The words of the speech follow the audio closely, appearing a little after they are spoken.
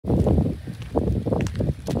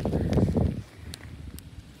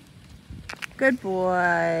Good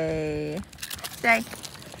boy. Stay.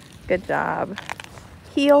 Good job.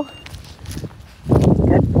 Heel.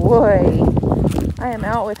 Good boy. I am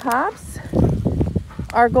out with Hops,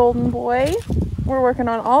 our golden boy. We're working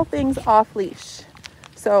on all things off leash.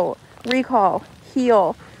 So recall,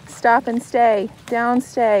 heel, stop and stay, down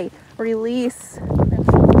stay, release.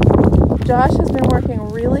 Josh has been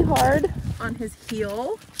working really hard on his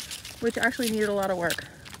heel, which actually needed a lot of work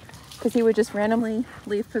because he would just randomly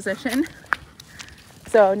leave position.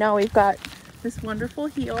 So now we've got this wonderful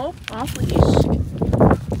heel off leash.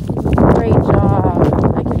 Great job.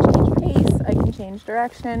 I can change pace, I can change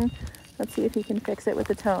direction. Let's see if he can fix it with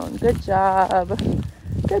the tone. Good job.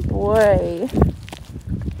 Good boy.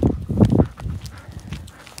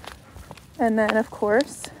 And then, of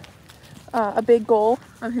course, a big goal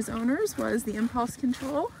of his owners was the impulse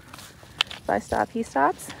control. If I stop, he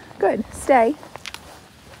stops. Good. Stay.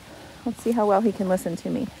 Let's see how well he can listen to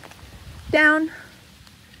me. Down.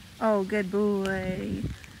 Oh, good boy.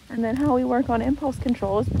 And then how we work on impulse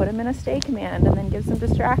control is put him in a stay command and then give some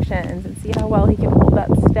distractions and see how well he can hold that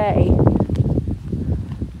stay.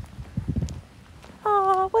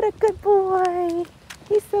 Oh, what a good boy.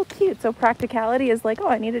 He's so cute. So practicality is like, oh,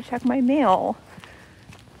 I need to check my mail.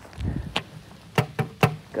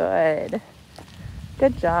 Good.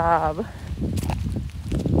 Good job.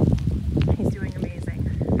 He's doing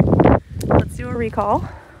amazing. Let's do a recall.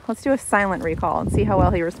 Let's do a silent recall and see how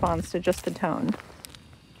well he responds to just the tone.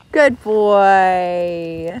 Good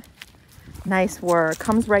boy. Nice work.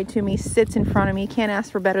 Comes right to me, sits in front of me. Can't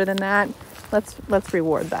ask for better than that. Let's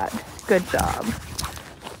reward that. Good job.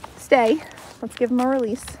 Stay. Let's give him a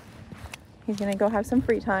release. He's gonna go have some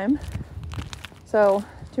free time. So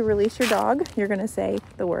to release your dog, you're gonna say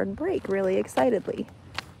the word break really excitedly.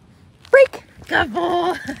 Break! Good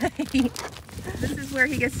boy! This is where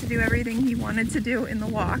he gets to do everything he wanted to do in the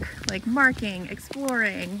walk, like marking,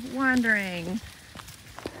 exploring, wandering.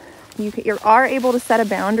 You are able to set a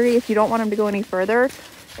boundary if you don't want him to go any further.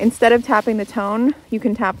 Instead of tapping the tone, you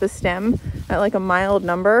can tap the stem at like a mild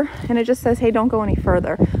number and it just says, hey, don't go any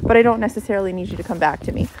further, but I don't necessarily need you to come back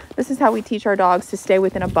to me. This is how we teach our dogs to stay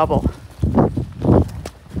within a bubble.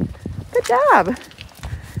 Good job.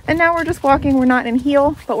 And now we're just walking. We're not in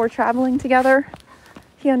heel, but we're traveling together.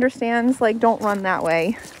 He understands, like, don't run that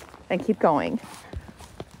way and keep going.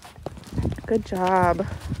 Good job.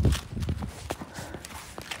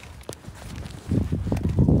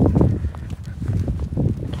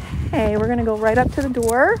 Okay, we're gonna go right up to the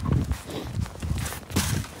door.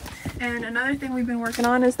 And another thing we've been working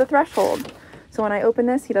on is the threshold. So when I open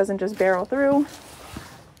this, he doesn't just barrel through.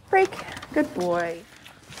 Break. Good boy.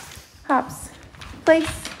 Hops.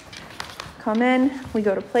 Place. Come in. We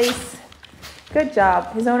go to place. Good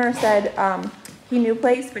job. His owner said he knew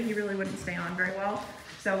place, but he really wouldn't stay on very well.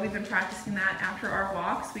 So we've been practicing that after our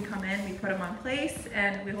walks. We come in, we put him on place,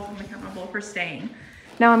 and we hold him accountable for staying.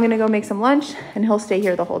 Now I'm gonna go make some lunch, and he'll stay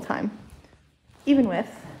here the whole time. Even with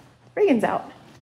Reagan's out.